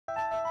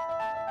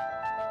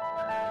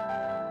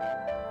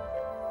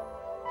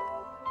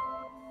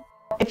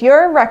If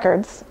your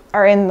records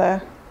are in the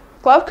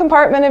glove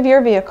compartment of your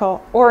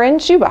vehicle or in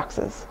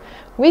shoeboxes,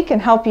 we can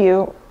help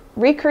you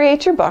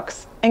recreate your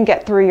books and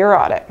get through your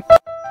audit.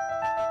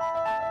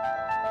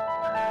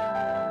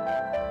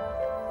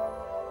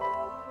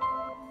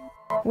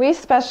 We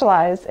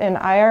specialize in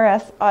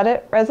IRS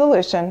audit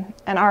resolution,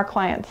 and our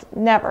clients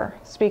never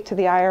speak to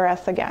the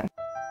IRS again.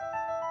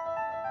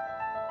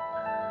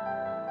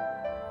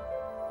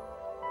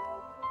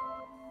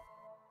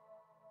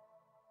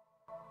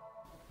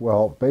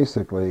 Well,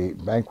 basically,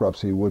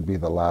 bankruptcy would be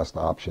the last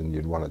option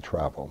you'd want to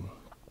travel.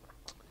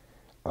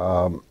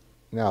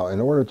 Now,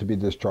 in order to be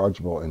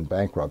dischargeable in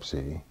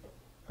bankruptcy,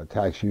 a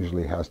tax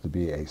usually has to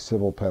be a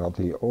civil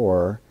penalty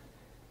or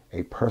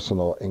a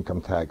personal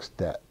income tax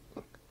debt.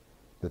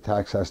 The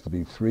tax has to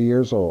be 3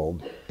 years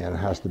old and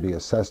has to be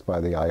assessed by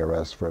the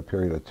IRS for a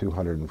period of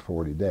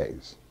 240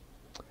 days.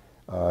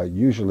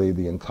 Usually,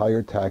 the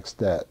entire tax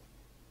debt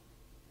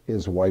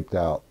is wiped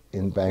out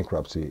in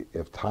bankruptcy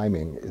if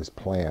timing is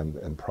planned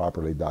and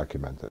properly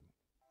documented.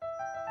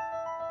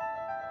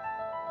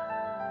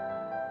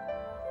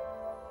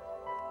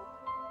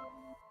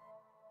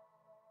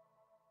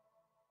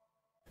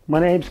 My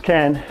name's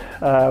Ken.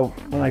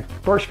 When I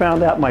first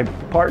found out my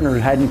partner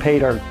hadn't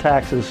paid our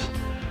taxes,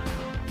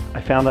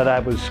 I found that I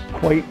was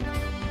quite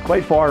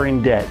far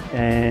in debt,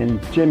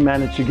 and Jim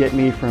managed to get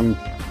me from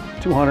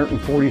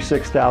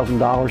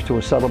 $246,000 to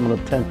a settlement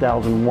of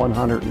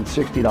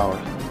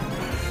 $10,160.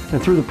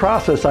 And through the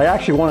process, I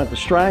actually wanted to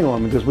strangle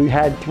him because we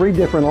had 3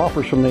 different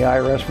offers from the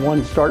IRS,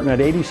 one starting at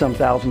 $80-some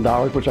thousand,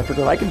 which I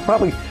figured I could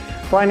probably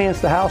finance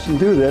the house and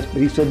do this,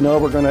 but he said, no,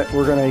 we're gonna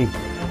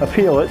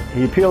appeal it.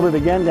 He appealed it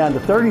again down to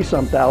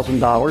 $30-some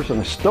thousand, and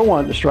I still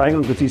wanted to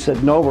strangle him because he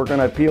said, no, we're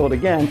gonna appeal it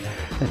again.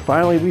 And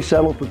finally, we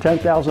settled for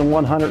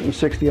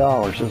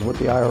 $10,160 is what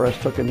the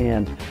IRS took in the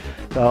end.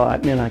 So I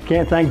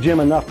can't thank Jim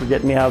enough for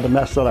getting me out of the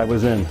mess that I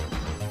was in.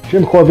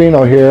 Jim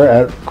Corvino here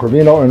at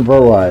Corvino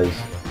Verwys.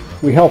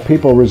 We help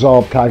people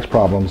resolve tax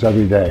problems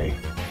every day.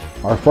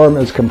 Our firm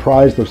is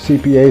comprised of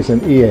CPAs and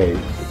EAs.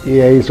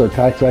 EAs are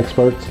tax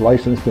experts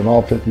licensed in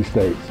all 50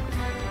 states.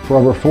 For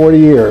over 40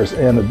 years,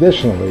 and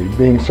additionally,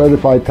 being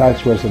certified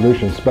tax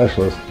resolution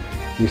specialists,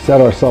 we set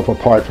ourselves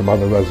apart from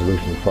other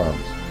resolution firms.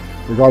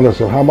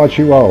 Regardless of how much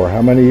you owe or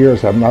how many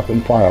years have not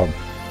been filed,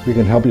 we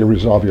can help you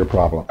resolve your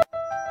problem.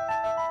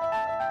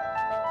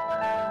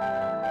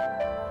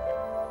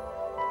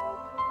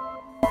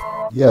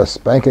 Yes,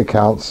 bank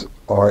accounts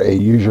are a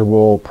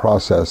usual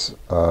process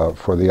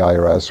for the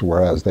IRS,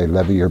 whereas they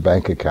levy your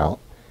bank account.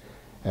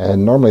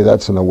 And normally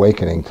that's an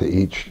awakening to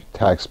each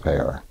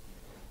taxpayer.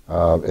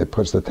 It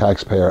puts the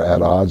taxpayer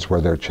at odds where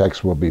their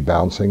checks will be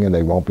bouncing and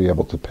they won't be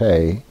able to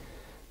pay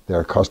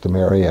their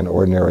customary and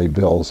ordinary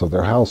bills of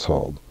their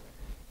household.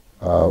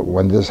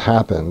 When this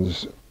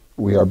happens,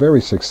 we are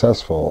very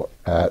successful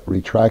at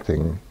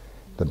retracting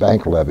the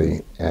bank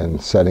levy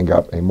and setting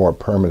up a more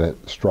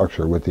permanent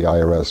structure with the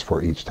IRS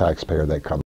for each taxpayer that comes.